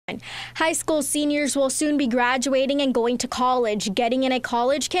High school seniors will soon be graduating and going to college. Getting in a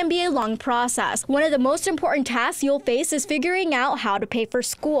college can be a long process. One of the most important tasks you'll face is figuring out how to pay for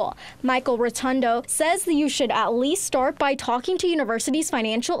school. Michael Rotundo says that you should at least start by talking to university's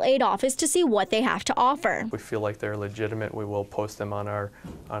financial aid office to see what they have to offer. We feel like they're legitimate. We will post them on our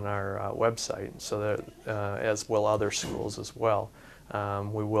website, so that as will other schools as well.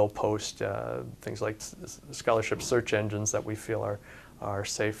 We will post things like scholarship search engines that we feel are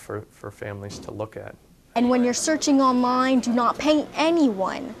safe for families to look at. And when you're searching online, do not pay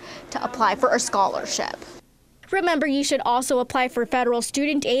anyone to apply for a scholarship. Remember, you should also apply for federal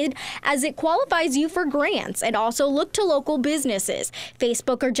student aid as it qualifies you for grants, and also look to local businesses.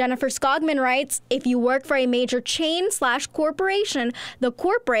 Facebooker Jennifer Skogman writes, if you work for a major chain/corporation, the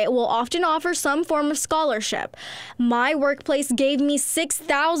corporate will often offer some form of scholarship. My workplace gave me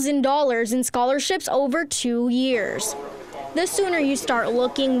 $6,000 in scholarships over 2 years. The sooner you start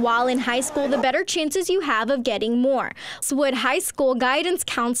looking while in high school, the better chances you have of getting more. Westwood High School guidance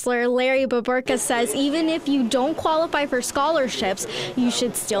counselor Larry Baburka says even if you don't qualify for scholarships, you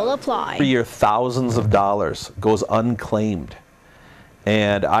should still apply. Every year, thousands of dollars goes unclaimed.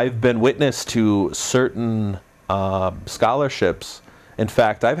 And I've been witness to certain scholarships. In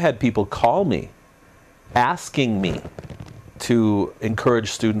fact, I've had people call me asking me to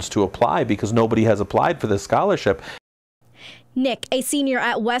encourage students to apply because nobody has applied for this scholarship. Nick, a senior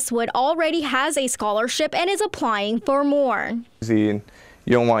at Westwood, already has a scholarship and is applying for more. You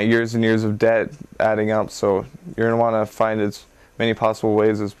don't want years and years of debt adding up, so you're going to want to find as many possible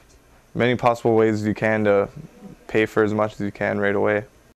ways as you can to pay for as much as you can right away.